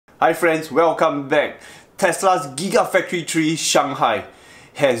Hi friends, welcome back. Tesla's Gigafactory 3 Shanghai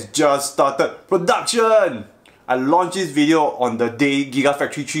has just started production. I launched this video on the day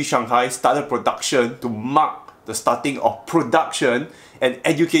Gigafactory 3 Shanghai started production to mark the starting of production and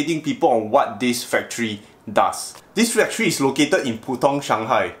educating people on what this factory does. This factory is located in Pudong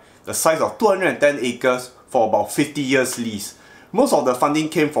Shanghai, the size of 210 acres for about 50 years lease. Most of the funding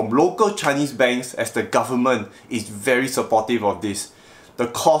came from local Chinese banks as the government is very supportive of this. The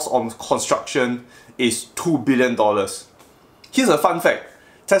cost of construction is $2 billion. Here's a fun fact.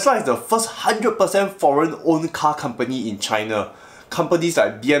 Tesla is the first 100% foreign-owned car company in China. Companies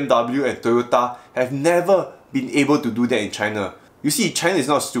like BMW and Toyota have never been able to do that in China. You see, China is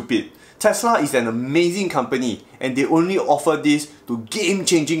not stupid. Tesla is an amazing company and they only offer this to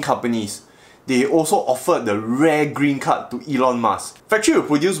game-changing companies. They also offered the rare green card to Elon Musk. Factory will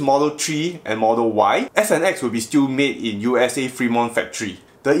produce Model 3 and Model Y. S and X will be still made in USA Fremont factory.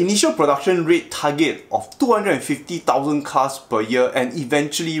 The initial production rate target of 250,000 cars per year and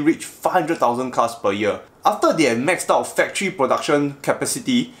eventually reach 500,000 cars per year. After they have maxed out factory production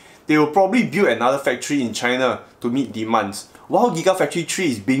capacity, they will probably build another factory in China to meet demands. While Gigafactory 3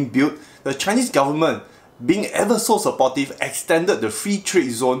 is being built, the Chinese government, being ever so supportive, extended the free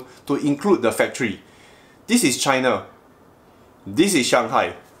trade zone to include the factory. This is China. This is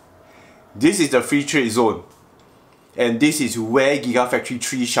Shanghai. This is the free trade zone. And this is where Gigafactory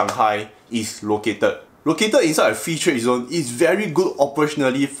 3 Shanghai is located. Located inside a free trade zone is very good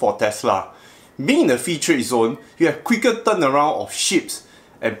operationally for Tesla. Being in the free trade zone, you have quicker turnaround of ships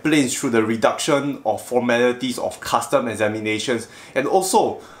and planes through the reduction of formalities of custom examinations and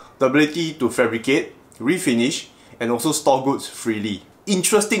also the ability to fabricate, refinish, and also store goods freely.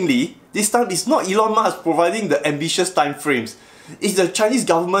 Interestingly, this time it's not Elon Musk providing the ambitious time frames, it's the Chinese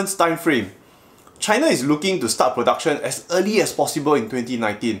government's time frame. China is looking to start production as early as possible in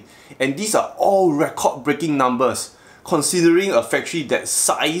 2019, and these are all record-breaking numbers. Considering a factory that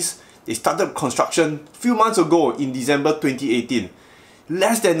size, they started construction a few months ago in December 2018.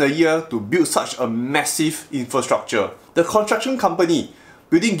 Less than a year to build such a massive infrastructure. The construction company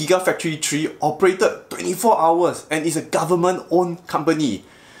building Gigafactory 3 operated 24 hours and is a government-owned company.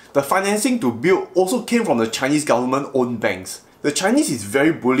 The financing to build also came from the Chinese government-owned banks. The Chinese is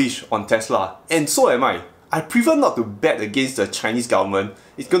very bullish on Tesla, and so am I. I prefer not to bet against the Chinese government.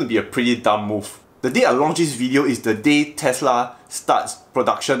 It's going to be a pretty dumb move. The day I launch this video is the day Tesla starts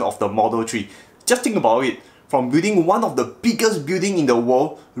production of the Model 3. Just think about it. From building one of the biggest buildings in the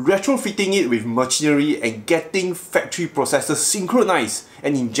world, retrofitting it with machinery and getting factory processes synchronized,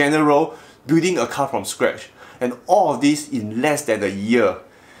 and in general, building a car from scratch. And all of this in less than a year.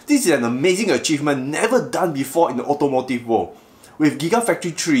 This is an amazing achievement never done before in the automotive world. With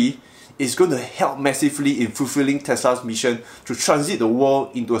Gigafactory 3, it's going to help massively in fulfilling Tesla's mission to transit the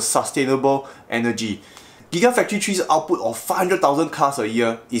world into a sustainable energy. Gigafactory 3's output of 500,000 cars a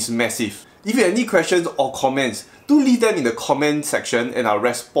year is massive. If you have any questions or comments, do leave them in the comment section and I'll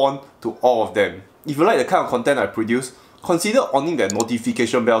respond to all of them. If you like the kind of content I produce, consider on that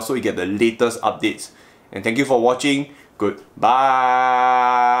notification bell so you get the latest updates. And thank you for watching. Goodbye.